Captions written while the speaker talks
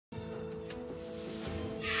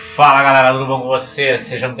Fala galera, tudo bom com vocês?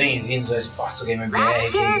 Sejam bem-vindos ao Espaço Gamer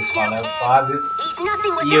BR, quem nos fala é o Fábio.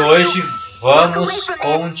 E hoje vamos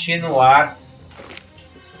continuar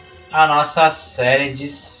a nossa série de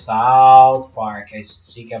South Park, a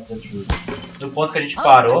Stick of the Truth. No ponto que a gente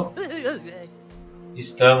parou,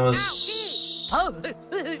 estamos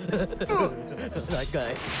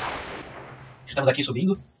aqui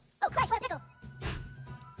subindo.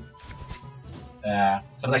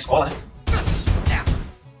 Estamos na escola, né?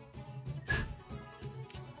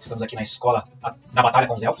 Estamos aqui na escola da batalha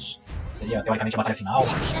com os elfos. Seria teoricamente a batalha final.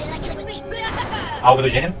 Algo do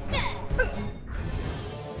gênero.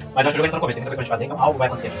 Mas eu acho que o jogo ainda tá no começo, tem muita coisa pra gente fazer, então algo vai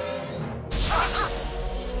acontecer.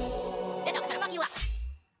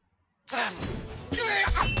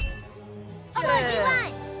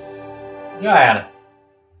 Já era.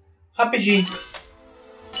 Rapidinho.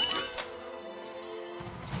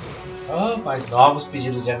 Oh, mais novos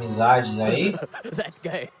pedidos de amizades aí. That's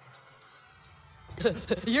gay.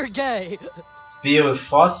 You're gay. Bill e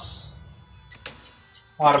Foss.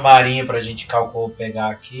 Um armarinho pra gente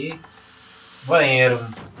pegar aqui. Banheiro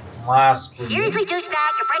masculino. Seriously,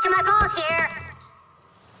 douchebag, you're breaking my balls here.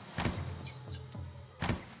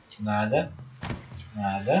 Nada.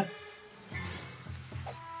 Nada.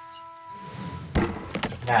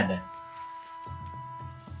 Nada.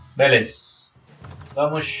 Beleza.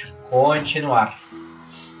 Vamos continuar.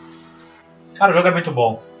 Cara, o jogo é muito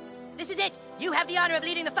bom. This is it. You have the honor of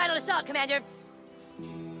leading the final assault, Commander.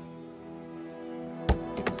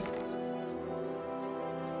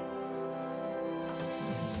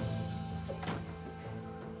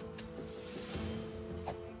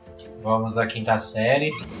 Vamos da quinta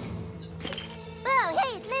série. Oh,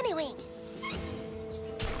 hey, it's literalmente.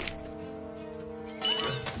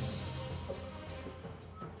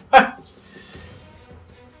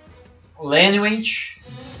 Literalmente.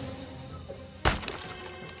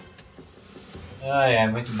 É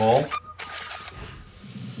muito bom.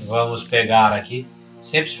 Vamos pegar aqui,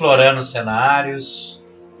 sempre explorando os cenários,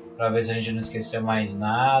 para ver se a gente não esqueceu mais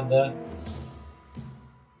nada.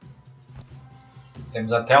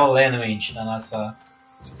 Temos até o literalmente no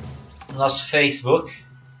nosso Facebook.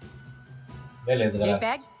 Beleza, galera.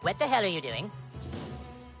 Douchebag, what the hell are you doing?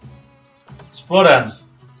 Explorando.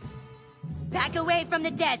 Back away from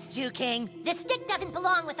the desk, Jew King. This stick doesn't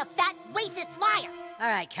belong with a fat, racist liar. All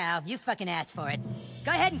right, Cal, you fucking asked for it. Go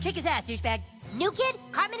ahead and kick his ass, douchebag. New kid,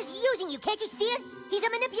 Cartman is using you. Can't you see it? He's a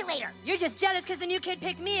manipulator. You're just jealous because the new kid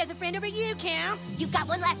picked me as a friend over you, Cal. You've got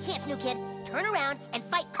one last chance, new kid. Turn around and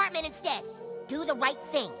fight Cartman instead. Do the right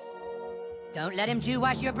thing. Don't let him Jew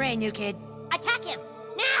wash your brain, new kid. Attack him,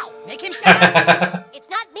 now! Make him shut up. It's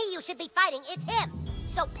not me you should be fighting, it's him.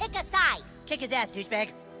 So pick a side. Kick his ass,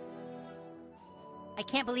 douchebag. I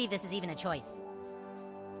can't believe this is even a choice.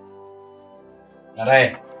 Pera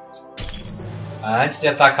aí. Antes de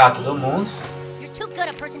atacar todo mundo. You're too good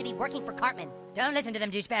a person to be working for Cartman. Don't listen to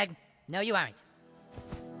them, douchebag. No, you aren't.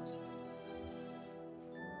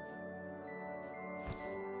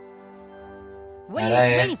 What are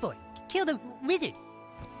you waiting for? Kill the wizard.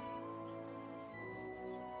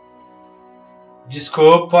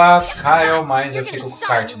 Desculpa, Kyle, mas eu fico com o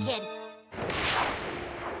Cartman.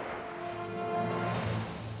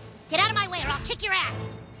 Get out of my way or I'll kick your ass.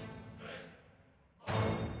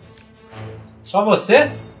 Só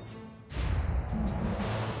você?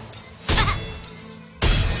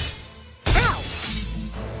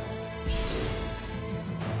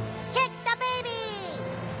 Kick the baby!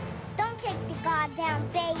 Don't kick the goddamn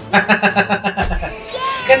baby.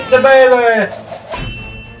 Kick the baby!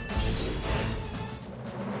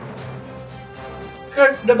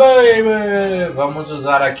 Kick the baby! Vamos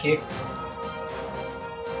usar aqui.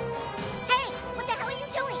 Hey, what the hell are you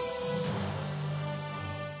doing?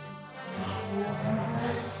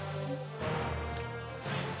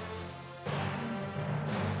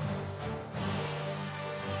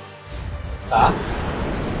 Tá.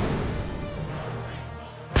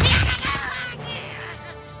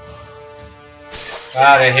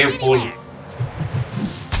 Cara, errei o pulo.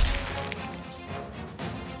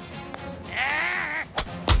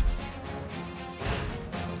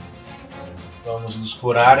 Vamos nos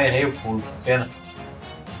curar, errei o pulo, que pena.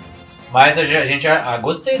 Mas a gente já...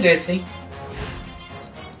 gostei desse, hein?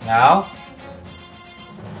 Não.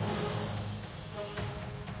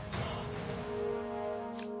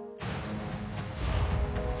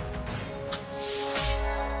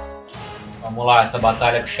 Vamos lá, essa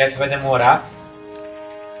batalha com o chefe vai demorar.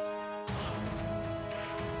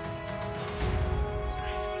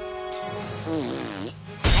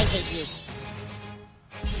 I hate you.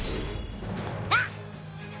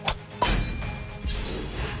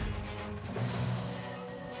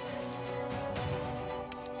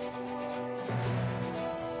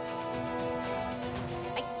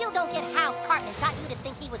 has got you to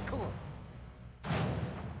think he was cool.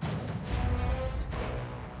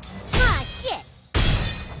 Ah, shit!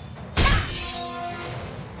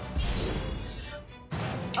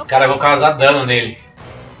 Cara, eu vou causar dano nele.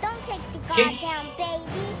 Don't take the Kick. guard down,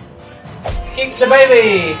 baby. Kick the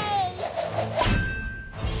baby!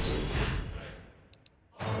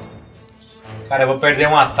 Cara, eu vou perder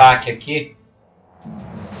um ataque aqui.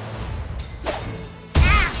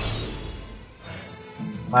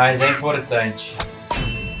 Mas é importante.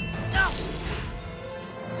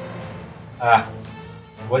 Ah,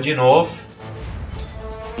 vou de novo.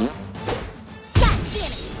 God damn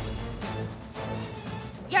it!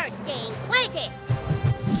 You're staying planted.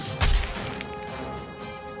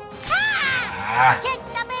 Ah, Kick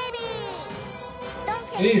the baby. Don't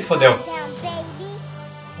take ih, the fodeu. guard down, baby.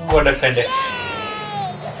 Não vou defender. Yay!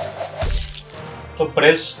 Tô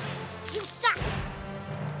preso. You suck.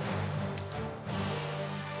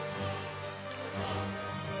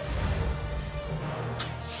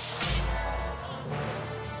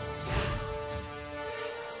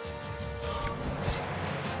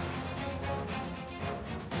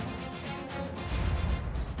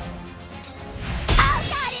 Oh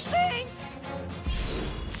God, it burns.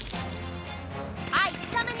 I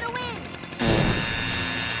summon the wind.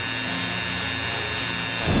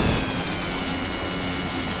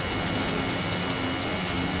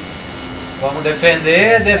 Vamos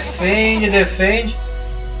defender, defende.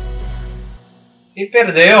 E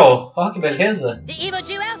perdeu. Ó, que beleza. The evil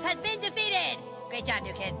Jew elf has been defeated! Great job,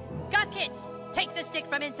 new kid. Goth kids, take the stick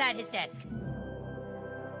from inside his desk.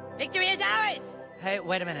 Victory is ours! Hey,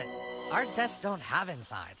 wait a minute. Our desks don't have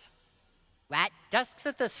insides. What? Desks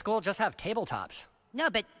at this school just have tabletops. No,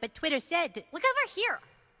 but Twitter said that... Look over here.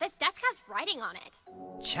 This desk has writing on it.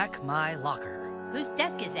 Check my locker. Whose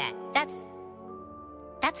desk is that? That's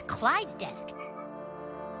Clyde's desk.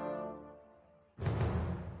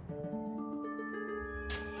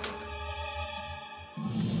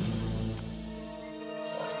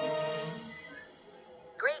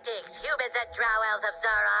 Greetings, humans and drow elves of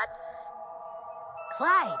Zaron.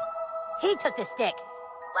 Clyde. He took the stick.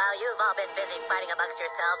 While you've all been busy fighting amongst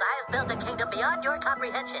yourselves, I have built a kingdom beyond your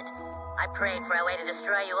comprehension. I prayed for a way to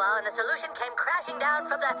destroy you all, and the solution came crashing down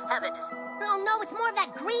from the heavens. Oh no, it's more of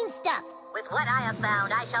that green stuff. With what I have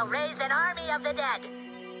found, I shall raise an army of the dead.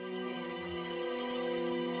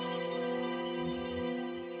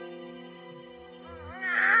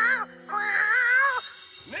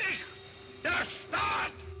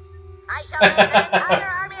 I shall raise an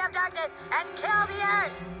entire army of darkness and kill the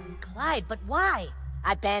earth. Clyde, but why?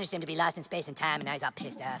 I banished him to be lost in space and time, and now he's all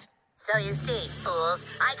pissed off. So you see, fools,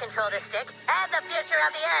 I control the stick and the future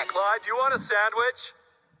of the earth. Clyde, do you want a sandwich?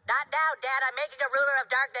 Not now, Dad. I'm making a Ruler of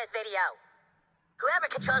Darkness video. Whoever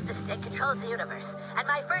controls the stick controls the universe. And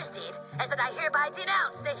my first deed is that I hereby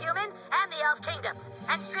denounce the human and the elf kingdoms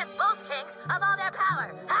and strip both kings of all their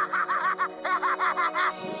power.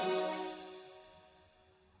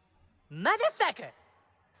 Motherfucker!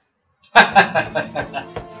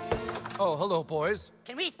 Oh, hello, boys.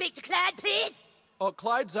 Can we speak to Clyde, please? Oh,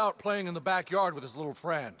 Clyde's out playing in the backyard with his little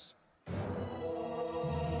friends.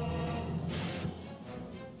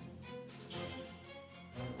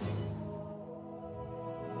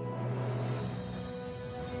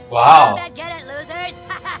 Uau! Get it, losers!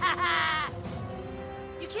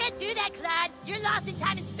 You can't do that, Clyde! You're lost in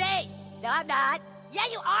time and space! No, I'm not. Yeah,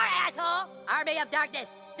 you are, asshole! Army of Darkness,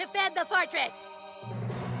 defend the fortress!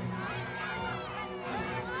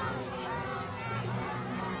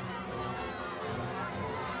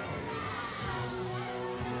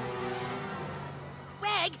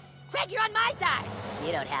 Craig, you're on my side!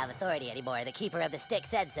 You don't have authority anymore. The keeper of the stick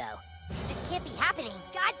said so. This can't be happening.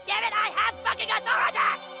 God damn it, I have fucking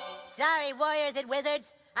authority! Sorry, warriors and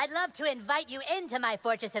wizards. I'd love to invite you into my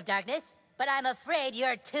Fortress of Darkness, but I'm afraid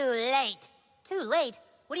you're too late. Too late?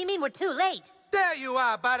 What do you mean we're too late? There you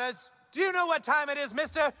are, Butters. Do you know what time it is,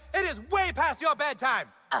 mister? It is way past your bedtime.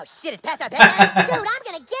 Oh shit, it's past our bedtime? Dude, I'm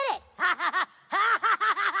gonna get it!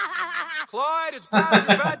 Clyde, it's past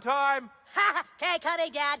your bedtime. Okay,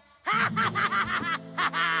 coming, Dad.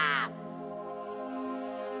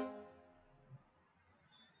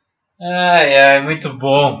 Ai, ai, muito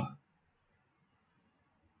bom.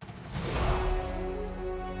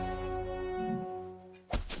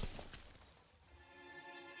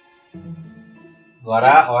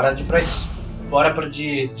 Agora hora de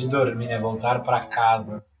de dormir, né? Voltar para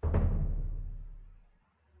casa.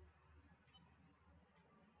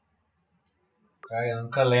 Eu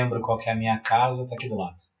nunca lembro qual que é a minha casa, tá aqui do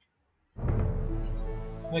lado.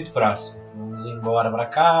 Muito próximo. Vamos embora para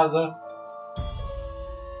casa.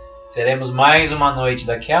 Teremos mais uma noite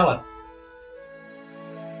daquela?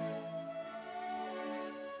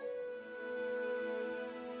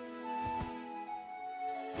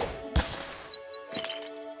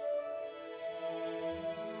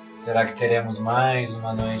 Será que teremos mais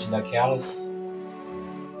uma noite daquelas?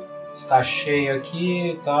 Está cheio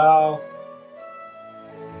aqui e tal.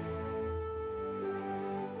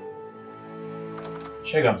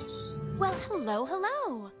 Chegamos. Well,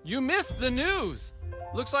 hello. You missed the news.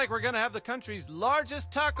 Looks like we're gonna have the country's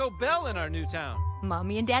largest Taco Bell in our new town.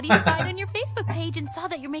 Mommy and Daddy spied on your Facebook page and saw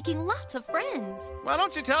that you're making lots of friends. Why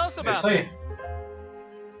don't you tell us about Isso it? aí.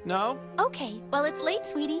 No? Okay, well, it's late,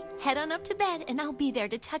 sweetie. Head on up to bed, and I'll be there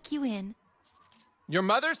to tuck you in. Your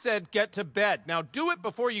mother said get to bed. Now do it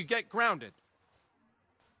before you get grounded.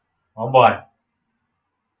 Vambora.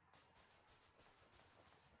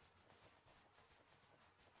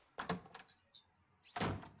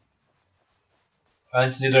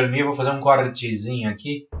 Antes de dormir, eu vou fazer um cortezinho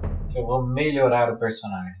aqui, que eu vou melhorar o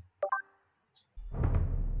personagem.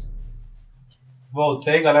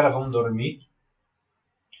 Voltei, galera, vamos dormir.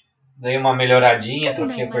 Dei uma melhoradinha,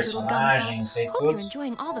 troquei o personagem, sei tudo.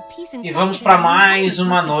 E vamos para mais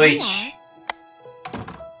uma noite.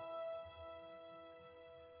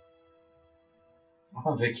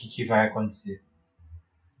 Vamos ver o que vai acontecer.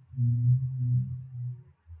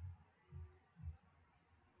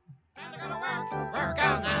 Work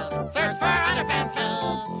all night, search for underpants, hey.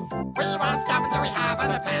 We won't stop until we have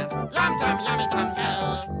underpants. Yum, tum, yummy, tum,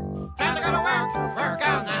 hey. Time to go to work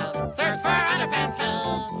all night, search for underpants, hey.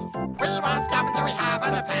 We won't stop until we have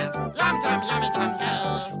underpants. Yum, tum, yummy, tum,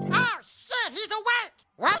 hey. Oh, shit, he's awake!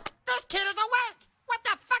 What? This kid is awake! What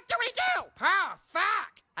the fuck do we do? Oh,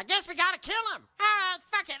 fuck! I guess we gotta kill him. Alright,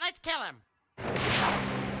 fuck it, let's kill him.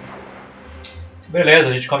 Beleza,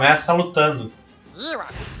 a gente começa lutando. You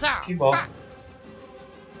are so Que bom. fucked.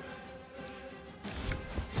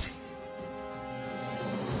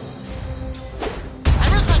 I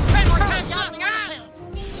wish I'd spend more time yelling on.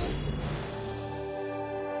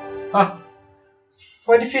 Ah,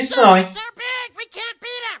 foi difícil não, hein? They're big! We can't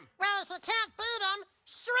beat him! Well, if you can't beat him,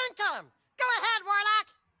 shrink him! Go ahead, Warlock!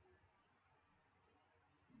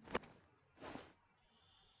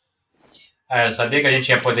 Ah, eu sabia que a gente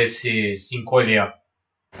ia poder se encolher, ó.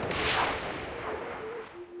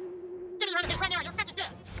 Give me your underpants right now, you're fucking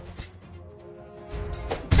dead!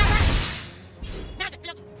 Magic,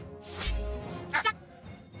 bitch! Suck!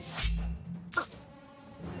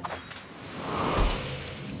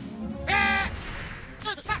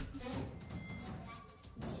 Jesus, fuck!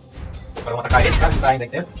 Agora vamos atacar ele, tá? Tá ainda em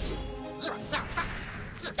tempo. You are so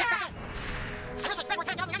fucked! You dead! I wish I'd spend more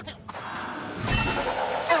time yelling underpants!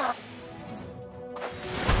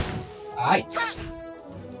 Ai!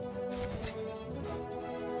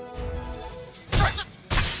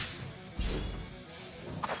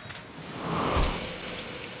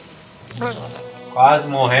 Quase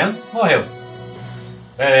morrendo. Morreu.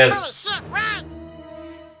 Beleza. Holy shit, run!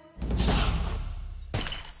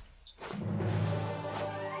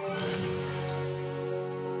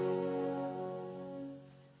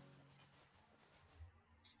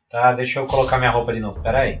 Tá, deixa eu colocar minha roupa de novo.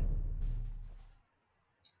 Pera aí.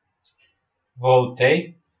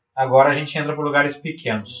 Voltei. Agora a gente entra por lugares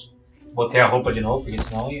pequenos. Botei a roupa de novo, porque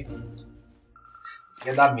senão ia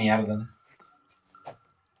dar merda, né?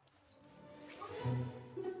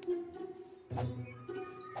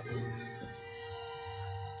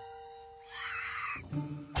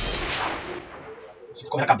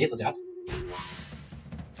 Preciso comer a cabeça, os ratos.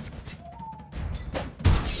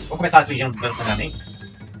 Vou começar infligindo dano sangramento.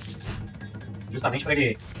 Justamente para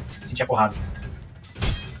ele sentir a porrada.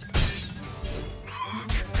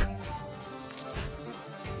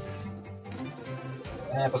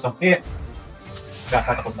 É, poção P.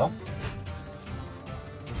 Gastar essa poção.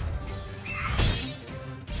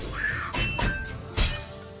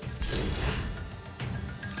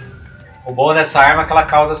 O bom dessa arma é que ela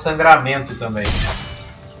causa sangramento também.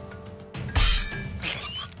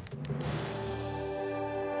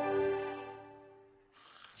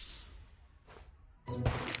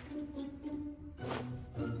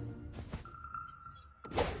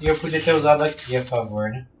 E eu podia ter usado aqui a favor,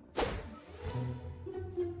 né?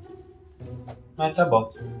 Mas tá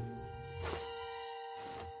bom.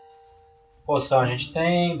 Poção a gente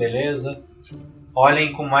tem, beleza.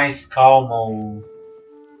 Olhem com mais calma o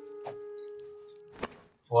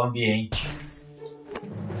ambiente.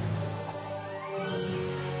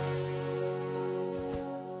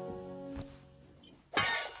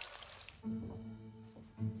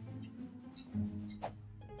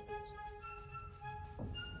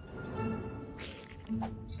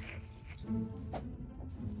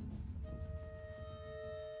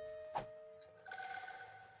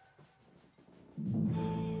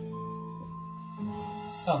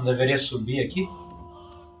 Então, deveria subir aqui.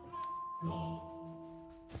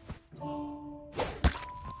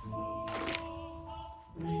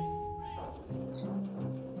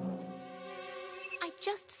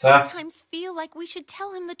 Tá. sometimes feel like we should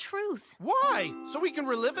tell him the truth. Why? So we can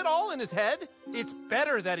relive it all in his head? It's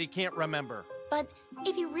better that he can't remember. But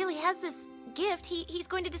if he really has this gift, he's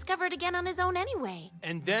going to discover it again on his own anyway.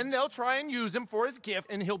 And then they'll try and use him for his gift,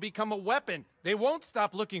 and he'll become a weapon. They won't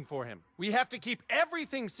stop looking for him. We have to keep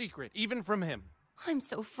everything secret, even from him. I'm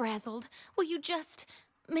so frazzled. Will you just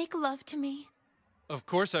make love to me? Of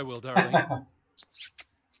course I will, darling.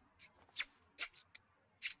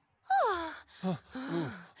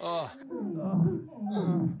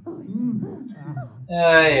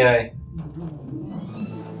 Ai, ai.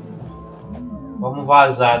 Vamos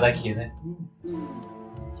vazar daqui, né?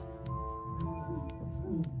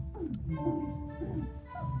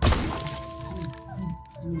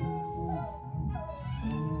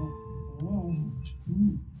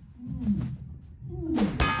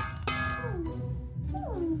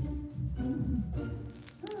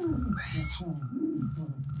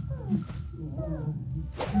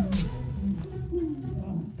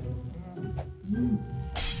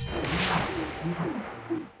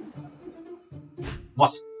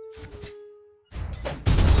 Nossa.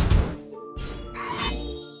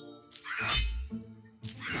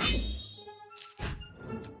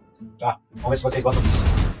 Tá, vamos ver se vocês gostam disso.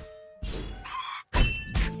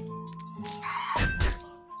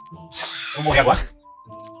 Vamos morrer agora.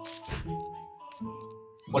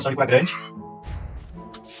 Porção de cura grande.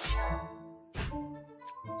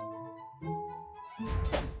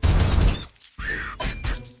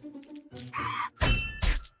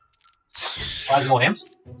 Quase morremos.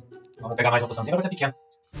 Vamos pegar mais uma poçãozinha, vai ser pequena.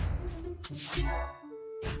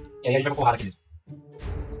 E aí a gente vai pra porrada aqui mesmo.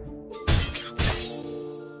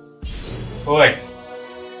 Foi.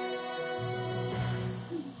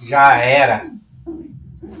 Já era.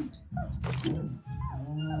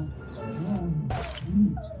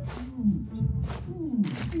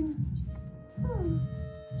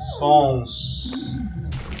 Sons.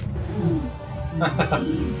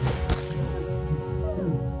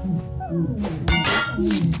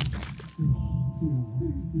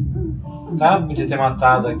 Tá, podia ter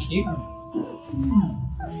matado aqui.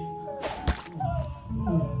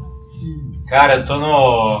 Cara, eu tô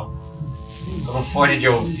no fone de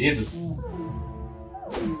ouvido.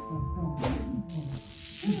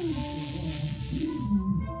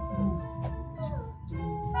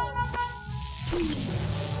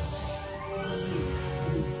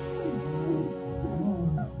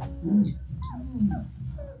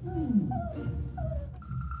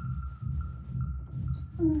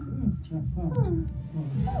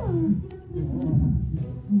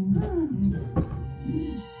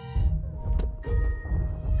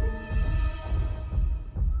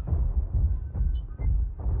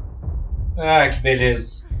 Ah, que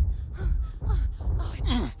beleza.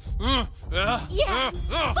 Yeah,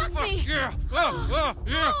 fuck me. Yeah. Fuck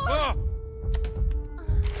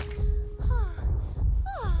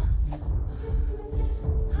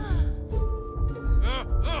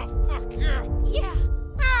yeah. Yeah.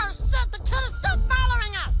 Oh shit, the killer's still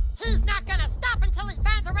following us! He's not gonna stop until he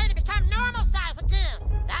finds a way to become normal size again!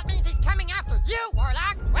 That means he's coming after you,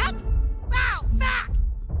 Warlock! What? Oh, fuck!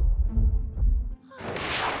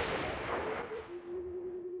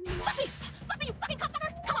 Fuck me, you fucking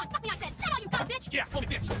cocksucker! Come on, fuck me, I said! That's all you got, bitch! Yeah, call me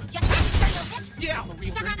bitch. Just that, you dirty little bitch! Yeah, I'm a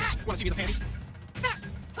real dirty bitch. Wanna see me the panties?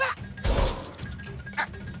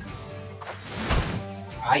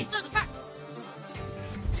 Ai.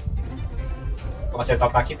 Vamos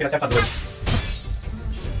acertar o aqui porque ele acerta dois.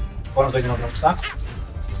 Foram os dois de novo, vamos precisar.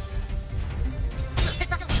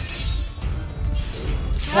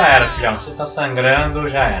 Já era, filhão. Você tá sangrando,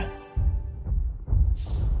 já era.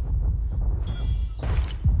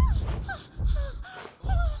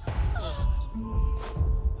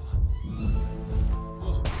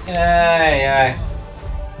 Ai, ai.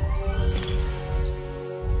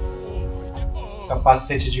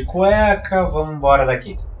 Capacete de cueca, vamos embora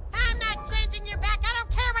daqui. I'm not changing you back! I don't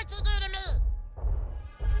care what you do to me!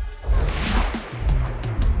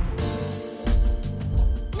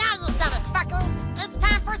 Now you said it, fucker! It's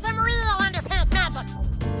time for some real underpants magic!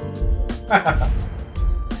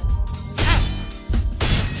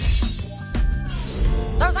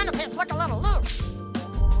 Those underpants look a little loose!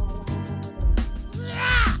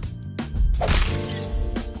 Yeah!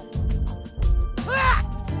 Ah!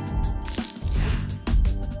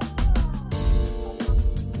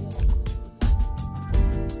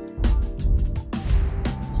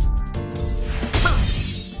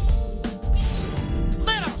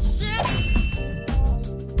 Little shit!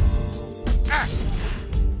 Ah!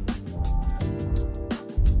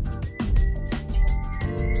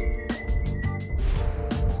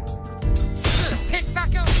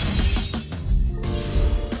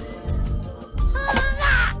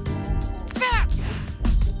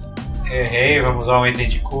 Errei, vamos usar um item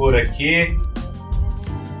de cura aqui.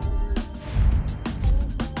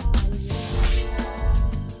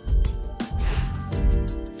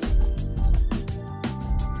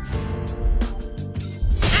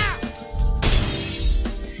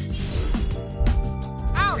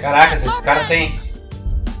 Caraca, esses caras têm...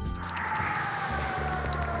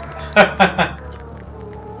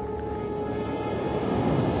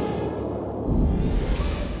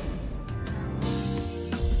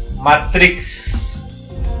 Matrix.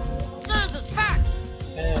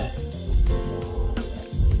 É.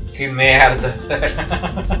 Que merda.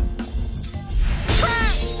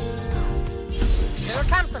 Here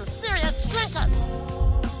comes some serious shrinkage.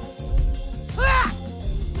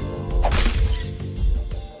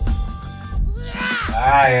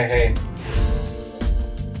 Ai, errei.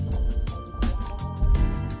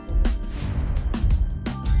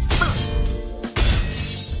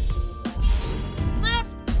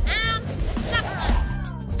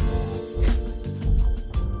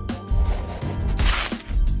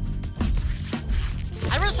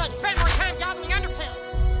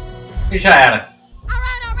 E já era.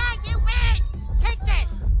 Alright, you win. Take this.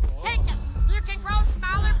 Take them. You can grow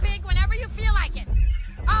small or big whenever you feel like it.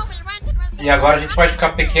 All we wanted was E agora a gente pode ficar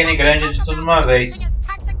pequeno e grande de tudo de uma vez.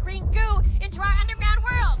 toxic green goo into our underground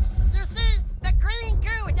world. You see, the green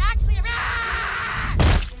goo is actually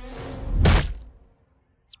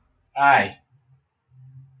Ai.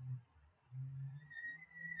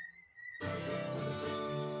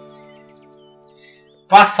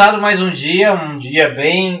 Passado mais um dia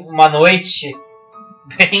bem, uma noite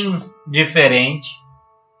bem diferente.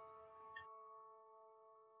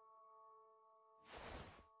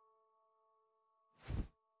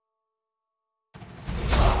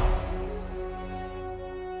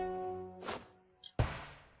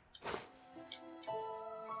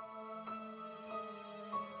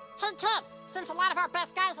 Hey kid, since a lot of our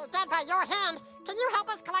best guys are dead by your hand, can you help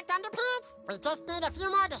us collect underpants? We just need a few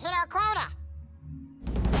more to hit our quota.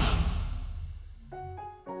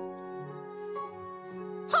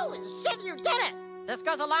 Holy shit, you did it! This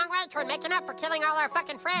goes a long way toward making up for killing all our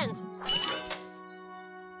fucking friends.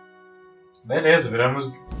 Beleza, viramos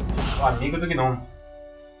o amigo do gnomo.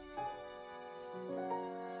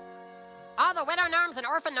 All the widow gnomes and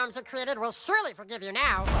orphan gnomes you created will surely forgive you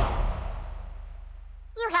now.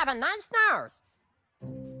 You have a nice nose.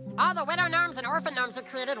 All the widow gnomes and orphan gnomes you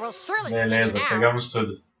created will surely forgive you Beleza, now. pegamos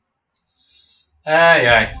tudo. Ai,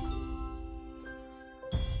 ai.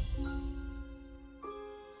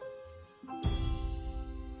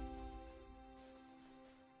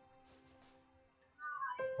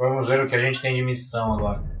 Vamos ver o que a gente tem de missão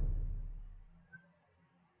agora.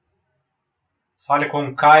 Fale com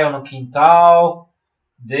o Kyle no quintal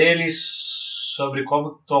dele sobre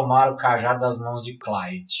como tomar o cajado das mãos de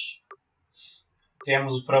Clyde.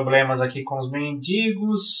 Temos problemas aqui com os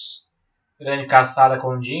mendigos. Grande caçada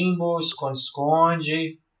com Jimbo.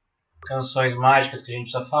 Esconde-esconde. Canções mágicas que a gente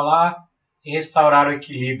precisa falar. E restaurar o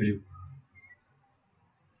equilíbrio.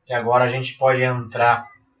 E agora a gente pode entrar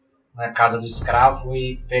na casa do escravo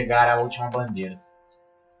e pegar a última bandeira.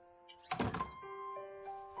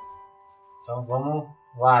 Então vamos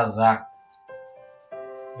vazar.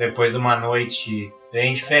 Depois de uma noite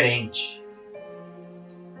bem diferente.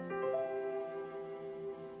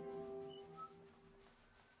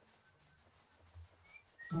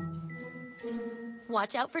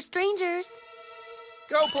 Watch out for strangers.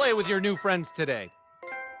 Go play with your new friends today.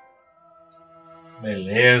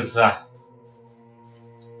 Beleza.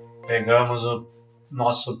 Pegamos o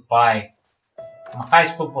nosso pai.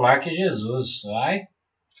 Mais popular que Jesus. Vai.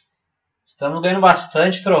 Estamos ganhando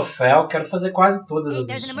bastante troféu. Quero fazer quase todas as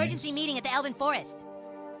There's an emergency missões. meeting at the Elven Forest.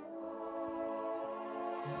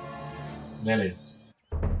 Beleza.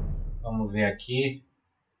 Vamos ver aqui.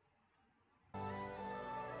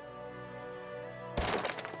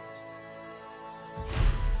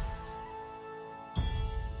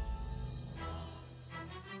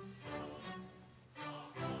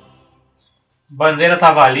 Bandeira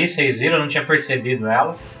estava ali, vocês viram, eu não tinha percebido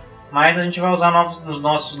ela. Mas a gente vai usar os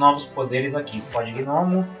nossos novos poderes aqui. Pode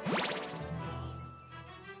gnomo.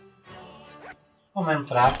 Vamos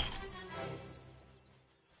entrar.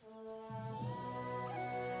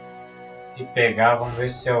 E pegar, vamos ver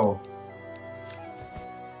se eu...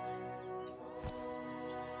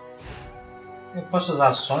 Eu posso usar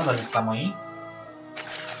a sonda nesse tamanho?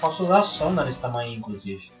 Posso usar a sonda nesse tamanho,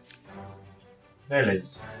 inclusive.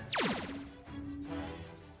 Beleza.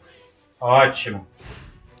 Ótimo.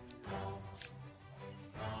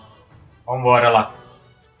 Vambora lá.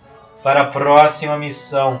 Para a próxima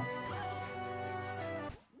missão.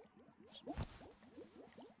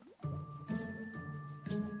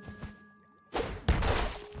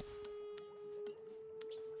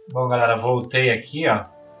 Bom, galera, voltei aqui, ó.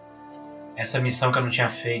 Essa missão que eu não tinha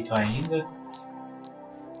feito ainda.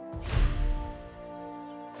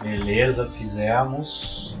 Beleza,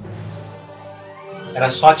 fizemos.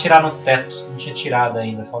 Era só atirar no teto, não tinha tirado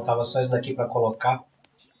ainda. Faltava só isso daqui pra colocar.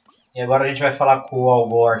 E agora a gente vai falar com o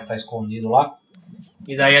Algor que tá escondido lá.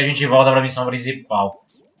 E daí a gente volta pra missão principal.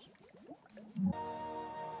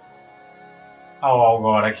 Olha o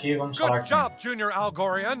Algor aqui, vamos falar Good job, Junior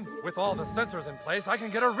Algorian. With all the sensors in place, I can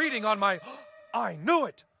get a reading on my... I knew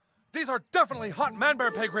it! These are definitely hot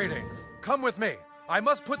Manbear Pig readings. Come with me. I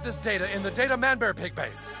must put this data in the data Manbear Pig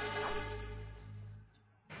base.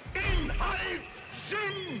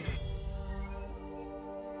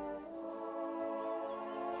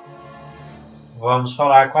 Vamos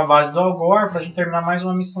falar com a base do Algor pra gente terminar mais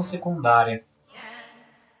uma missão secundária.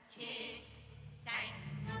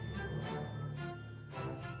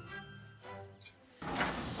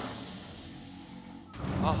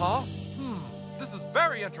 This is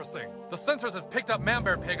very interesting. The sensors have picked up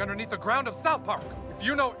Manbear Pig underneath the ground of South Park. If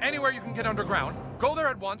you know anywhere you can get underground, go there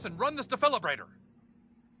at once and run this defibrillator.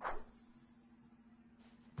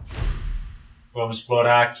 Vamos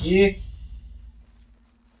explorar aqui.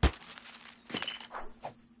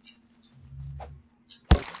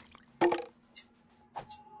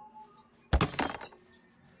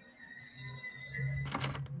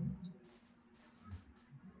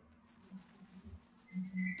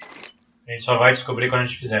 A gente só vai descobrir quando a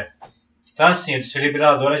gente fizer. Então assim, o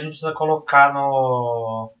desfibrilador a gente precisa colocar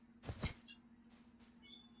no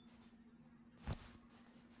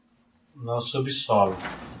subsolo.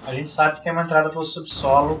 A gente sabe que tem uma entrada para o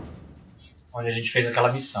subsolo onde a gente fez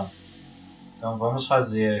aquela missão. Então vamos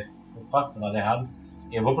fazer... Opa, do lado errado.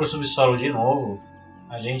 Eu vou para o subsolo de novo.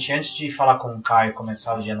 A gente, antes de falar com o Caio e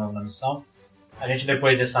começar o dia novo na missão, a gente,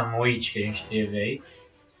 depois dessa noite que a gente teve aí,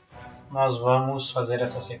 nós vamos fazer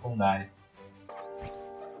essa secundária.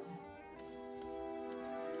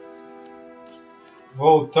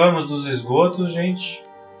 Voltamos dos esgotos, gente.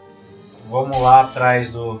 Vamos lá atrás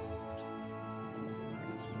do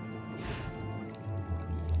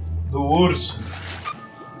urso.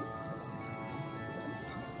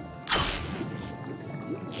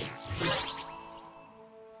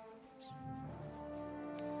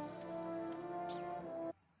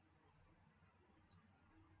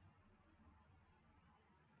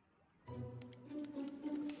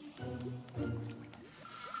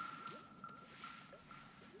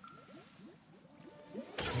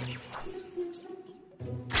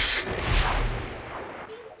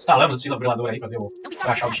 Instalamos o desfibrilador aí pra ver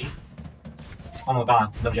pra achar o bichinho. Vamos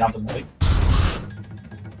dar dando geral todo mundo aí.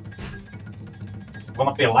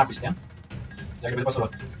 Vamos apelar com esse tempo. Já que depois passou.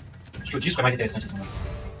 Acho que o disco é mais interessante assim, né?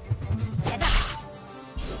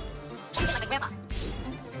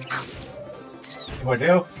 Me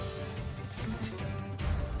mordeu.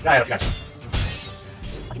 Já era, filhote.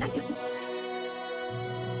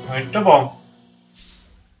 Muito bom.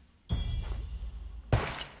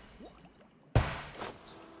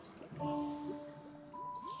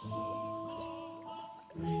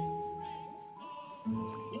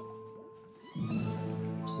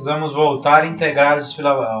 Precisamos voltar e integrar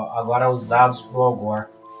agora os dados para o Algor.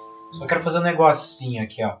 Só quero fazer um negocinho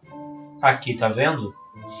aqui, ó. Aqui, tá vendo?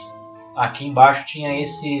 Aqui embaixo tinha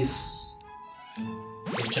esses...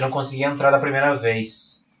 A gente não conseguia entrar da primeira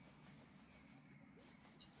vez.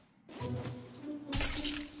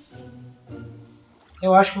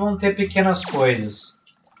 Eu acho que vão ter pequenas coisas.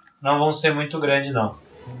 Não vão ser muito grandes, não.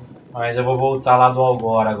 Mas eu vou voltar lá do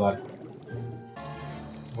Algor agora.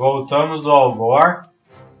 Voltamos do Algor.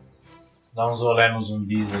 Dá uns olé nos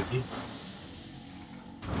zumbis aqui.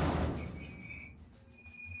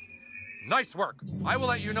 Nice work. I will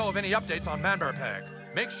let you know of any updates on Manbear Pig.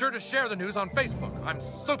 Make sure to share the news on Facebook. I'm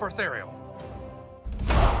super serial.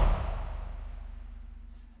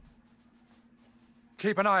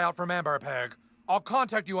 Keep an eye out for Manbear Pig. I'll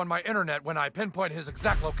contact you on my internet when I pinpoint his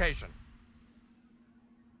exact location.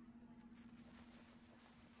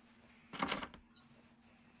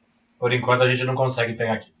 Por enquanto a gente não consegue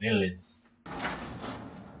pegar aqui. Beleza.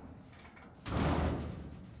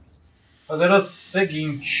 Fazer o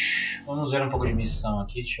seguinte, vamos ver um pouco de missão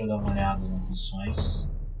aqui, deixa eu dar uma olhada nas missões.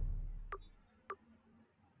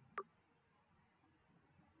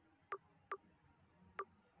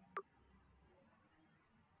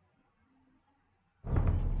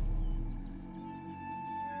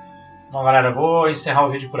 Bom galera, eu vou encerrar o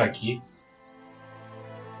vídeo por aqui.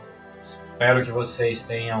 Espero que vocês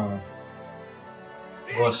tenham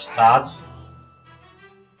gostado.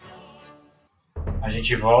 A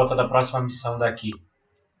gente volta da próxima missão daqui.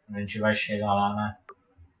 A gente vai chegar lá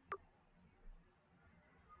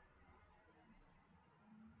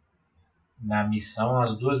na missão.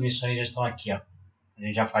 As duas missões já estão aqui, ó. A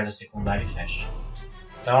gente já faz a secundária e fecha.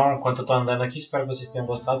 Então, enquanto eu tô andando aqui, espero que vocês tenham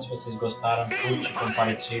gostado. Se vocês gostaram, curte,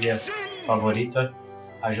 compartilha, favorita.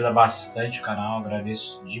 Ajuda bastante o canal,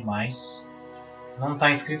 agradeço demais. Não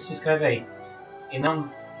tá inscrito, se inscreve aí.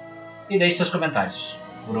 E deixe seus comentários.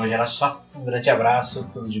 Por hoje era só. Um grande abraço,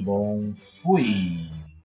 tudo de bom. Fui!